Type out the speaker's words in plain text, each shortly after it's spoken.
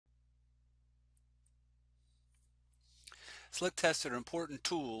Slug tests are an important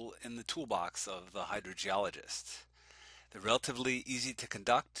tool in the toolbox of the hydrogeologist. They're relatively easy to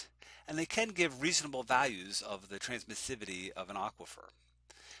conduct, and they can give reasonable values of the transmissivity of an aquifer.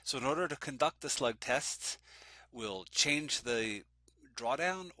 So in order to conduct the slug tests, we'll change the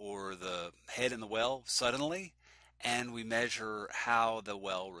drawdown or the head in the well suddenly, and we measure how the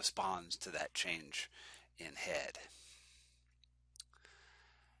well responds to that change in head.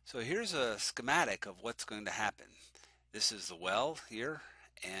 So here's a schematic of what's going to happen. This is the well here,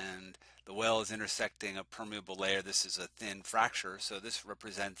 and the well is intersecting a permeable layer. This is a thin fracture, so this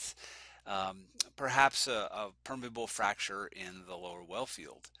represents perhaps a permeable fracture in the lower well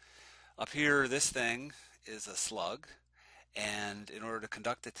field. Up here, this thing is a slug, and in order to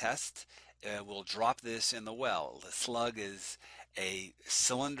conduct the test, we'll drop this in the well. The slug is a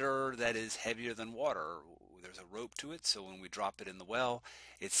cylinder that is heavier than water. There's a rope to it, so when we drop it in the well,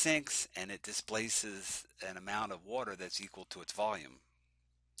 it sinks and it displaces an amount of water that's equal to its volume.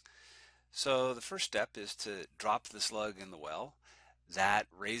 So the first step is to drop the slug in the well. That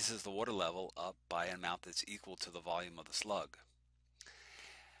raises the water level up by an amount that's equal to the volume of the slug.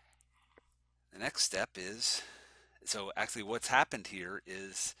 The next step is, so actually what's happened here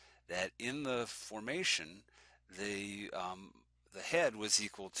is that in the formation, the head was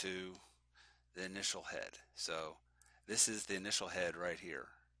equal to the initial head. So this is the initial head right here.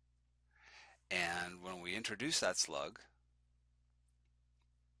 And when we introduce that slug,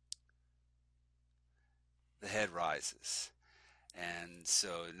 the head rises. And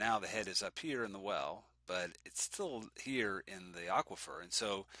so now the head is up here in the well, but it's still here in the aquifer. And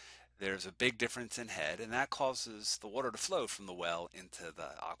so there's a big difference in head, and that causes the water to flow from the well into the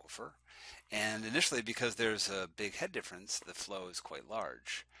aquifer. And initially, because there's a big head difference, the flow is quite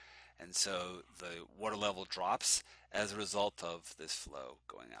large. And so the water level drops as a result of this flow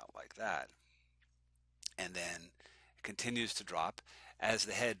going out like that. And then it continues to drop. As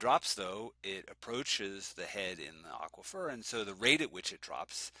the head drops, though, it approaches the head in the aquifer, and so the rate at which it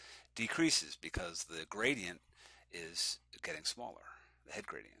drops decreases because the gradient is getting smaller, the head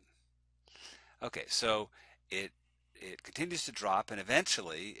gradient. Okay, so it continues to drop, and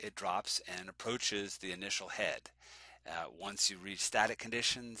eventually it drops and approaches the initial head. Once you reach static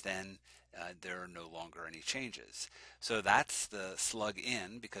conditions, then there are no longer any changes. So that's the slug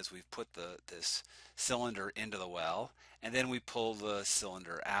in, because we've put this cylinder into the well, and then we pull the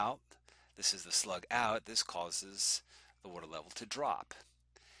cylinder out. This is the slug out. This causes the water level to drop.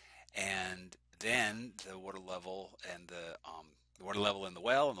 And then the water level and the water level in the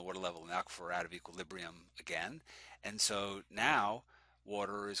well and the water level in the aquifer are out of equilibrium again. And so now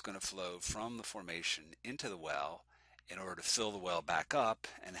water is going to flow from the formation into the well in order to fill the well back up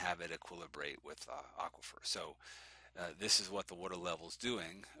and have it equilibrate with the aquifer. So this is what the water level is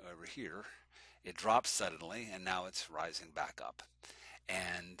doing over here. It drops suddenly, and now it's rising back up.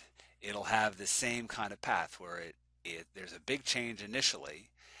 And it'll have the same kind of path where there's a big change initially,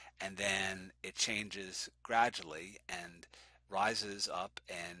 and then it changes gradually and rises up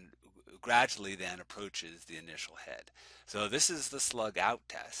and gradually then approaches the initial head. So this is the slug out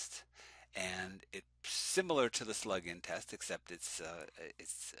test, and it's similar to the slug in test, except it's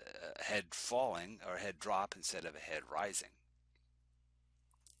a head falling or a head drop instead of a head rising.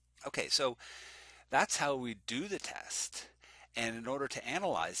 Okay, so that's how we do the test, and in order to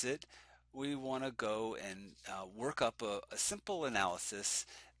analyze it, we want to go and work up a simple analysis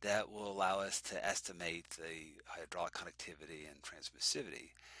that will allow us to estimate the hydraulic conductivity and transmissivity.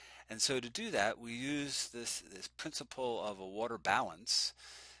 And so to do that, we use this principle of a water balance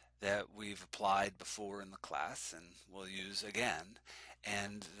that we've applied before in the class and we'll use again.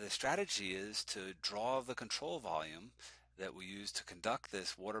 And the strategy is to draw the control volume that we use to conduct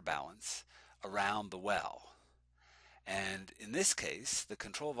this water balance around the well. And in this case, the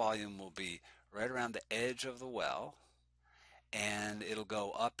control volume will be right around the edge of the well, and it'll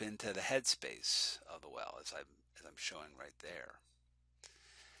go up into the headspace of the well, as I'm showing right there.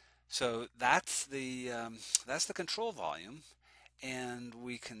 So that's the control volume, and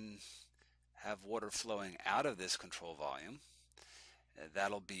we can have water flowing out of this control volume.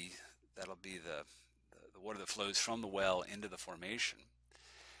 That'll be the water that flows from the well into the formation.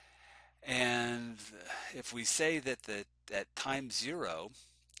 And if we say that at time zero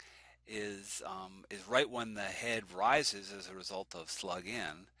is right when the head rises as a result of slug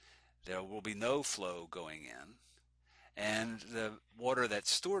in, there will be no flow going in, and the water that's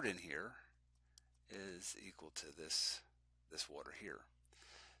stored in here is equal to this water here.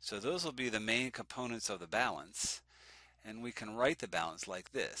 So those will be the main components of the balance, and we can write the balance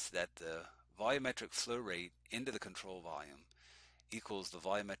like this, that the volumetric flow rate into the control volume equals the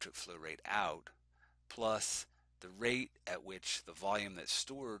volumetric flow rate out plus the rate at which the volume that's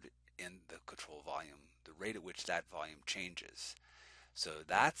stored in the control volume, the rate at which that volume changes. So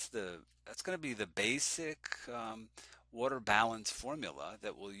that's going to be the basic water balance formula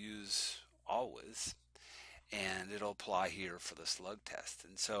that we'll use always, and it'll apply here for the slug test.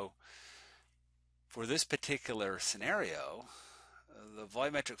 And so for this particular scenario, the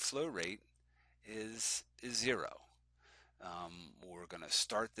volumetric flow rate is 0. We're going to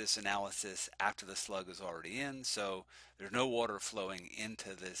start this analysis after the slug is already in, so there's no water flowing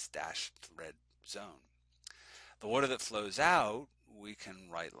into this dashed red zone. The water that flows out, we can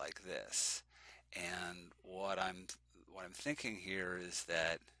write like this. And what I'm thinking here is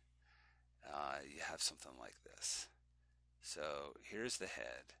that you have something like this. So here's the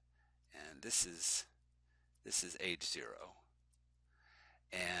head, and this is H0.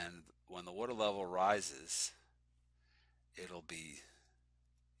 And when the water level rises, it'll be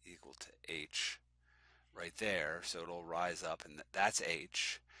equal to H right there. So it'll rise up, and that's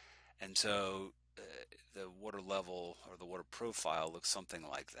H. And so the water level or the water profile looks something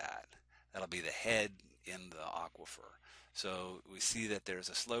like that. That'll be the head in the aquifer. So we see that there's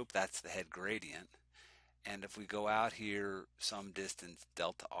a slope, that's the head gradient. And if we go out here some distance,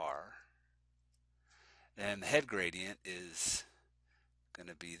 delta R, then the head gradient is going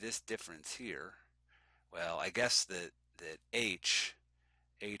to be this difference here. Well, I guess that H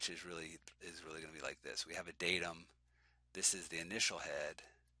is really going to be like this. We have a datum. This is the initial head,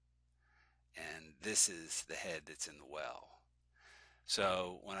 and this is the head that's in the well.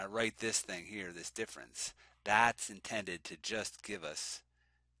 So when I write this thing here, this difference, that's intended to just give us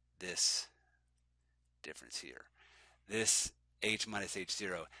this difference here. This H minus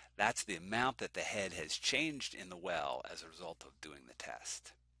H0, that's the amount that the head has changed in the well as a result of doing the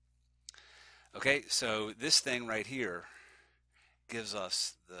test. Okay, so this thing right here gives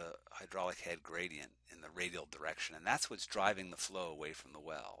us the hydraulic head gradient in the radial direction, and that's what's driving the flow away from the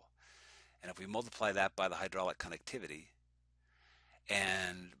well. And if we multiply that by the hydraulic conductivity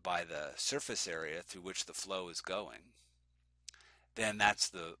and by the surface area through which the flow is going, then that's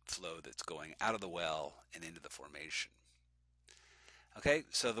the flow that's going out of the well and into the formation. Okay,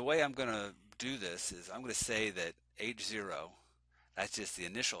 so the way I'm going to do this is I'm going to say that H0, that's just the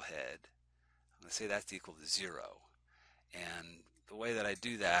initial head. I'm going to say that's equal to 0. And the way that I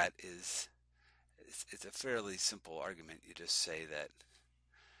do that is it's a fairly simple argument. You just say that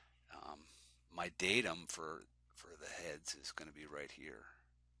my datum for the heads is going to be right here.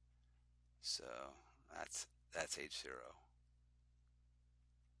 So that's H0.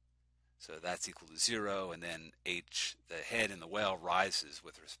 So that's equal to 0, and then H, the head in the well, rises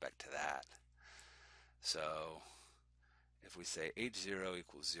with respect to that. So if we say H0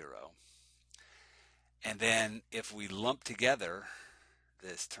 equals 0, and then if we lump together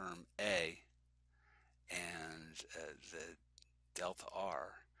this term A and the delta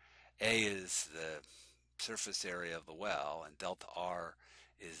R, A is the surface area of the well, and delta R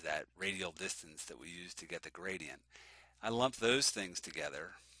is that radial distance that we use to get the gradient. I lump those things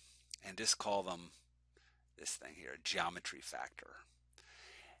together and just call them this thing here, geometry factor.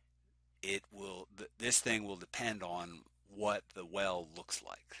 This thing will depend on what the well looks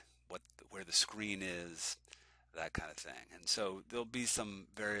like, where the screen is, that kind of thing. And so there'll be some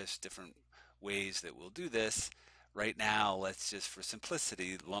various different ways that we'll do this. Right now, let's just, for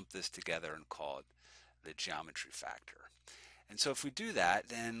simplicity, lump this together and call it the geometry factor. And so if we do that,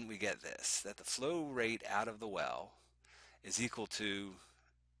 then we get this, that the flow rate out of the well is equal to,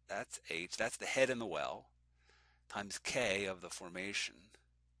 that's H, that's the head in the well, times K of the formation,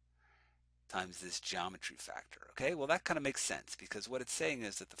 times this geometry factor. Okay, well that kind of makes sense, because what it's saying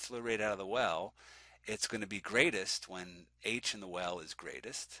is that the flow rate out of the well, it's going to be greatest when H in the well is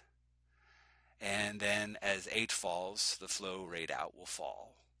greatest, and then as H falls, the flow rate out will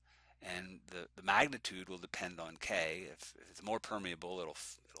fall, and the magnitude will depend on K. If it's more permeable, it'll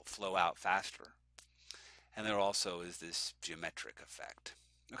flow out faster, and there also is this geometric effect.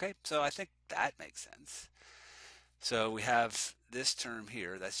 Okay, so I think that makes sense. So we have this term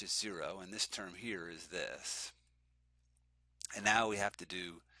here, that's just 0, and this term here is this. And now we have to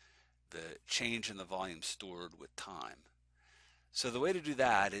do the change in the volume stored with time. So the way to do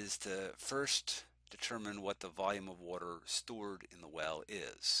that is to first determine what the volume of water stored in the well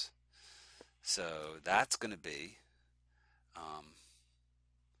is. So that's going to be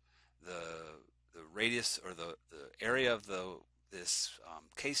the radius, or the area of this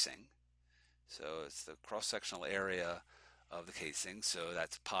casing. So it's the cross-sectional area of the casing, so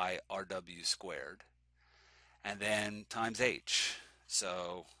that's pi RW squared, and then times H.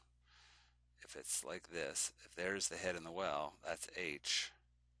 So if it's like this, if there's the head in the well, that's H,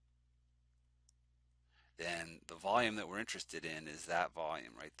 then the volume that we're interested in is that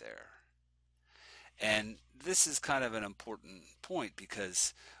volume right there. And this is kind of an important point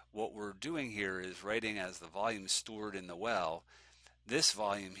because what we're doing here is writing as the volume stored in the well, this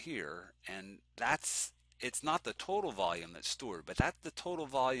volume here, and it's not the total volume that's stored, but that's the total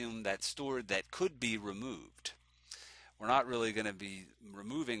volume that's stored that could be removed. We're not really going to be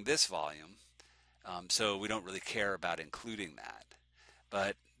removing this volume, so we don't really care about including that.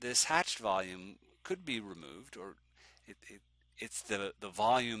 But this hatched volume could be removed, or it's the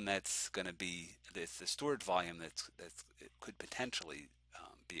volume that's going to be, it's the stored volume that's it could potentially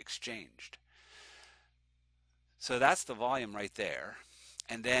be exchanged. So that's the volume right there.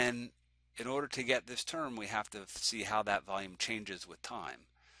 And then in order to get this term, we have to see how that volume changes with time.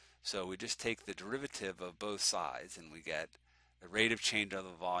 So we just take the derivative of both sides and we get the rate of change of the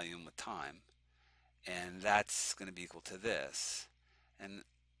volume with time. And that's going to be equal to this. And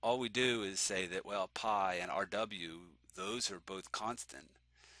all we do is say that, well, pi and RW, those are both constant.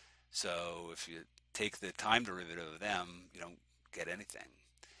 So if you take the time derivative of them, you don't get anything.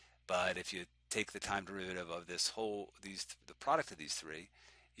 But if you take the time derivative of the product of these three,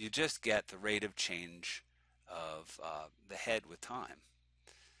 you just get the rate of change of the head with time.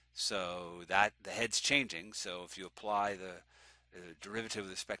 So that the head's changing. So if you apply the derivative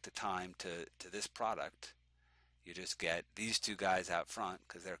with respect to time to this product, you just get these two guys out front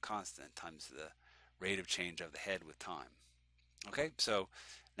because they're constant times the rate of change of the head with time. Okay, so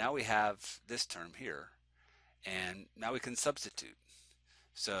now we have this term here, and now we can substitute.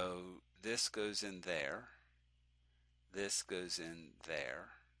 So this goes in there, this goes in there,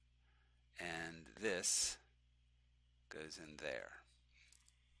 and this goes in there.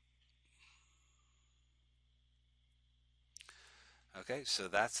 Okay, so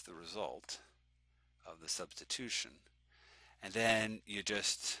that's the result of the substitution. And then you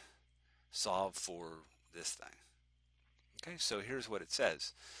just solve for this thing. Okay, so here's what it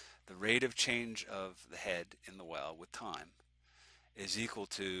says. The rate of change of the head in the well with time is equal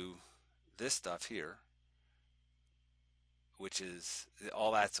to this stuff here, which is,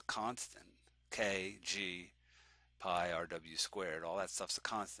 all that's a constant, k, g, pi, rw squared, all that stuff's a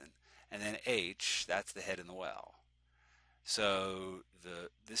constant. And then h, that's the head in the well. So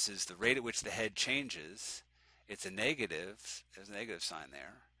this is the rate at which the head changes. It's a negative, there's a negative sign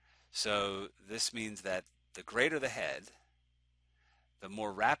there. So this means that the greater the head, the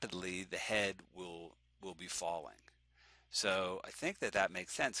more rapidly the head will be falling. So I think that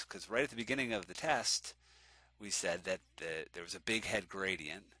makes sense because right at the beginning of the test, we said that there was a big head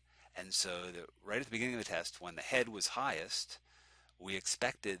gradient. And so right at the beginning of the test, when the head was highest, we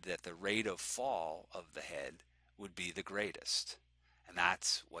expected that the rate of fall of the head would be the greatest. And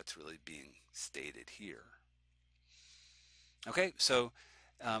that's what's really being stated here. Okay, so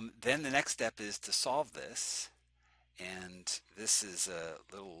then the next step is to solve this. And this is a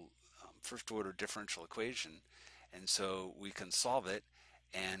little first order differential equation. And so we can solve it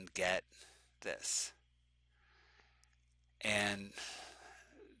and get this. And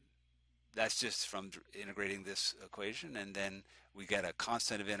that's just from integrating this equation, and then we get a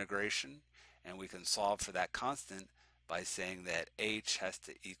constant of integration, and we can solve for that constant by saying that h has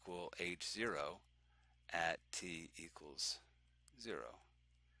to equal h0 at t equals 0.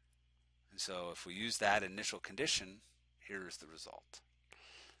 And so if we use that initial condition, here's the result.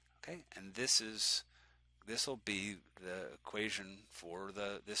 Okay, and this will be the equation for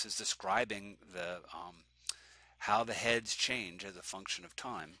this is describing how the heads change as a function of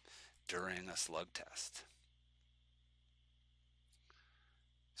time during a slug test.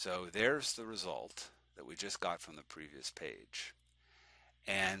 So there's the result that we just got from the previous page.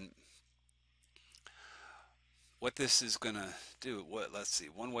 And what this is going to do, let's see,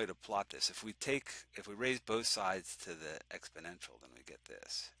 one way to plot this, if we raise both sides to the exponential, then we get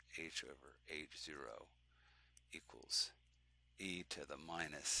this, h over h0 equals e to the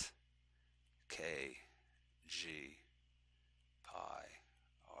minus k g pi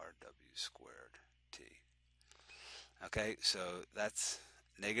rw squared t. Okay, so that's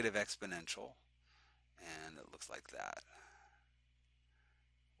negative exponential, and it looks like that,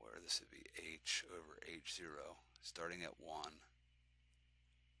 where this would be h over h0 starting at 1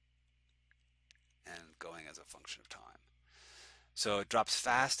 and going as a function of time. So it drops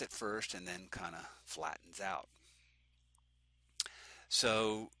fast at first and then kind of flattens out.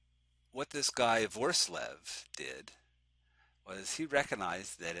 So what this guy Vorslev did was he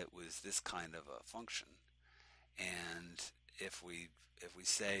recognized that it was this kind of a function, and if we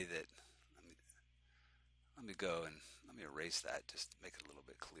say that, let me go and let me erase that just to make it a little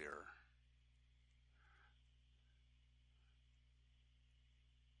bit clearer.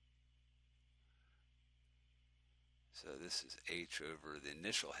 So this is h over the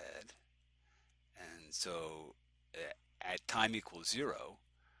initial head. And so at time equals 0,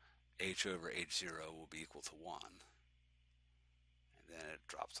 h over h0 will be equal to 1. And then it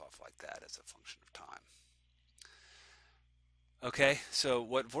drops off like that as a function of time. Okay, so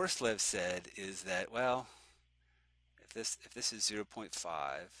what Vorslev said is that, well, if this is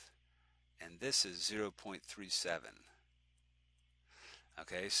 0.5 and this is 0.37,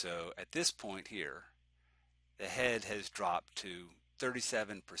 okay, so at this point here, the head has dropped to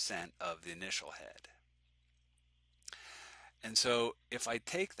 37% of the initial head. And so if I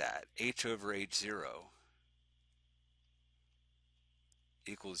take that, h over h0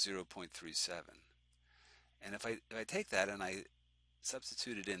 equals 0.37, and if I take that and I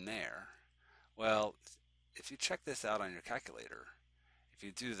substitute it in there, well, if you check this out on your calculator, if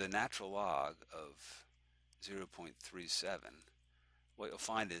you do the natural log of 0.37, what you'll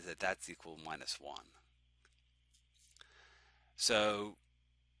find is that that's equal to -1. So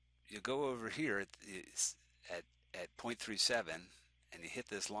you go over here at 0.37 and you hit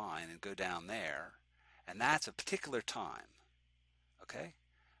this line and go down there, and that's a particular time. Okay?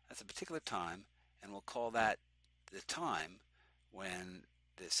 That's a particular time, and we'll call that the time when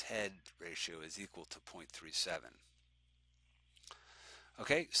this head ratio is equal to 0.37.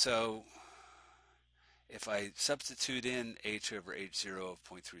 Okay, so if I substitute in h over h0 of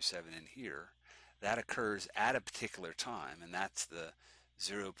 0.37 in here, that occurs at a particular time, and that's the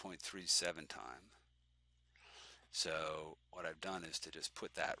 0.37 time. So what I've done is to just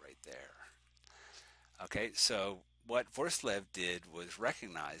put that right there. Okay, so what Vorslev did was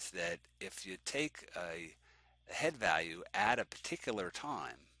recognize that if you take a head value at a particular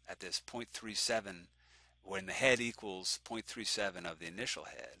time, at this 0.37, when the head equals 0.37 of the initial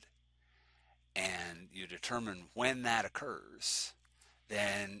head, and you determine when that occurs,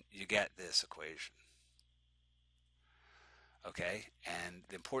 then you get this equation. Okay, and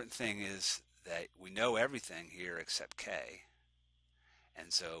the important thing is that we know everything here except k,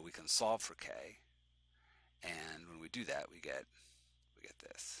 and so we can solve for k, and when we do that we get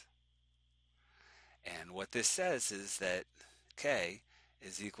this. And what this says is that k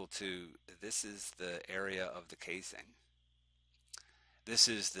is equal to, this is the area of the casing, this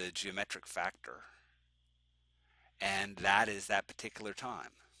is the geometric factor, and that is that particular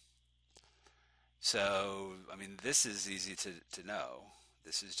time. So, I mean, this is easy to know.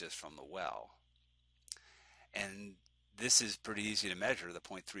 This is just from the well. And this is pretty easy to measure, the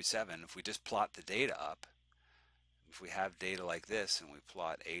 0.37. If we just plot the data up, if we have data like this and we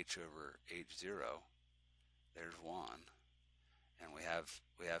plot h over h0, there's 1. And we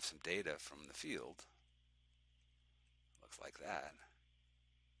have some data from the field. Looks like that.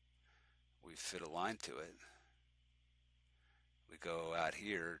 We fit a line to it. We go out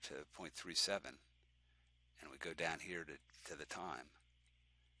here to 0.37, and we go down here to the time.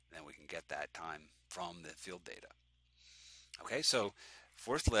 Then we can get that time from the field data. Okay, so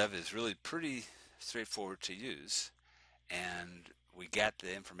Vorslev is really pretty straightforward to use, and we get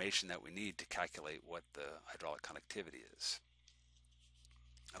the information that we need to calculate what the hydraulic conductivity is.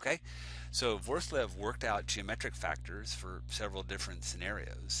 Okay, so Vorslev worked out geometric factors for several different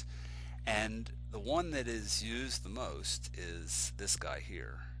scenarios, and the one that is used the most is this guy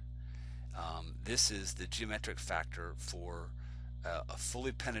here. This is the geometric factor for a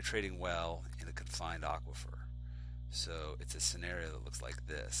fully penetrating well in a confined aquifer. So it's a scenario that looks like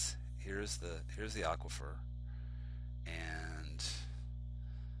this. Here's the aquifer, and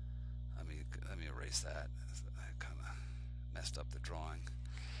let me erase that. I kind of messed up the drawing.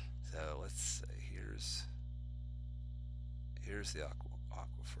 So let's say here's the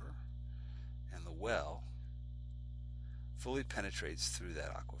aquifer, and the well fully penetrates through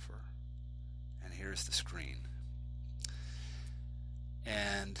that aquifer, and here's the screen.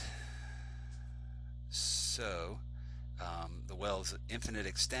 And so the well's infinite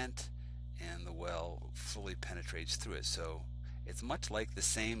extent, and the well fully penetrates through it. So it's much like the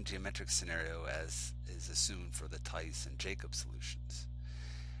same geometric scenario as is assumed for the Tice and Jacob solutions.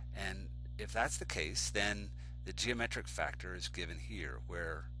 And if that's the case, then the geometric factor is given here,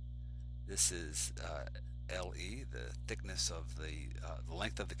 where this is LE, the thickness of the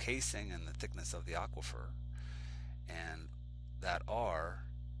length of the casing and the thickness of the aquifer, and that R,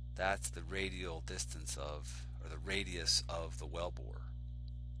 that's the radial distance of, or the radius of the wellbore.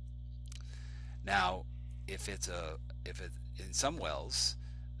 Now, if it in some wells,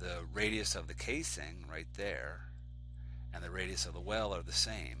 the radius of the casing right there and the radius of the well are the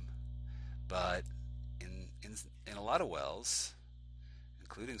same, but in a lot of wells,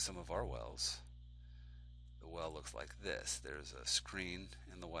 including some of our wells, the well looks like this. There's a screen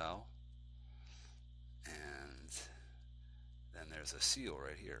in the well, and there's a seal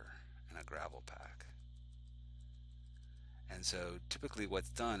right here and a gravel pack. And so typically what's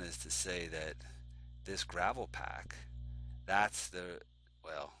done is to say that this gravel pack, that's the,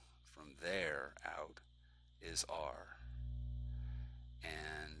 well, from there out is R.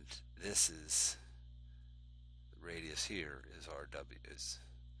 And this is, the radius here is RW, is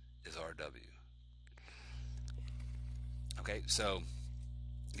RW. Okay, so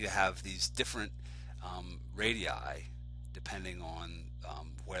you have these different radii depending on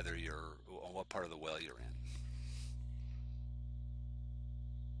whether you're, on what part of the well you're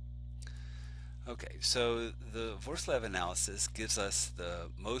in. Okay, so the Vorslev analysis gives us the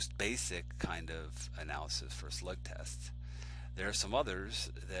most basic kind of analysis for slug tests. There are some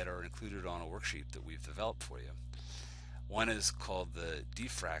others that are included on a worksheet that we've developed for you. One is called the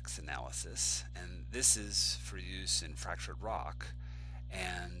diffrax analysis, and this is for use in fractured rock.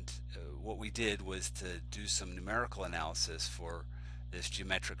 And what we did was to do some numerical analysis for this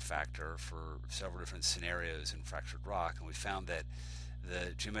geometric factor for several different scenarios in fractured rock, and we found that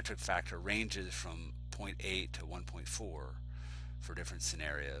the geometric factor ranges from 0.8 to 1.4 for different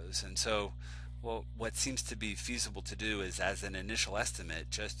scenarios. And so what seems to be feasible to do is, as an initial estimate,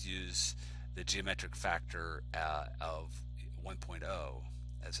 just use the geometric factor of 1.0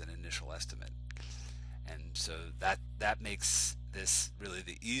 as an initial estimate. And so that makes this really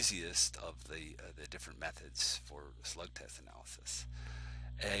the easiest of the different methods for slug test analysis.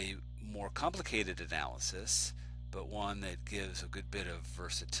 A more complicated analysis, but one that gives a good bit of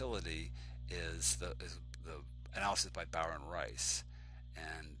versatility, is the analysis by Bauer and Rice.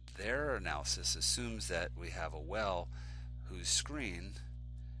 And their analysis assumes that we have a well whose screen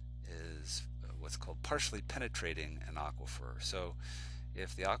is what's called partially penetrating an aquifer. So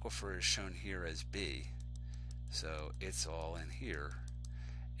if the aquifer is shown here as B, so it's all in here,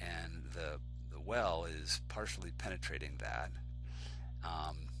 and the well is partially penetrating that,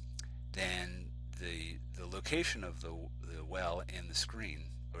 then the location of the well in the screen,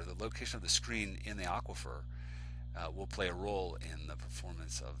 or the location of the screen in the aquifer, will play a role in the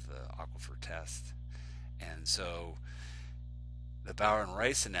performance of the aquifer test. And so the Bauer and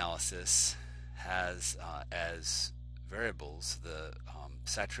Rice analysis has as variables the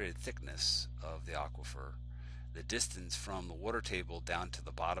saturated thickness of the aquifer, the distance from the water table down to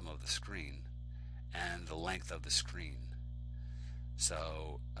the bottom of the screen, and the length of the screen.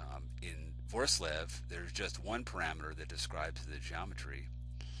 So in Vorslev, there's just one parameter that describes the geometry.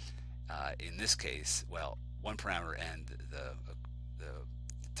 In this case, well, one parameter and the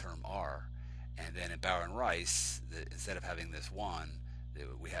term R. And then in Bauer and Rice, instead of having this one,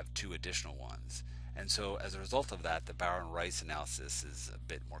 we have two additional ones. And so as a result of that, the Bauer and Rice analysis is a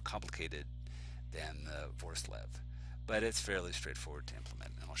bit more complicated than the Vorslev. But it's fairly straightforward to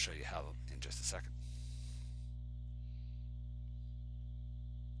implement, and I'll show you how in just a second.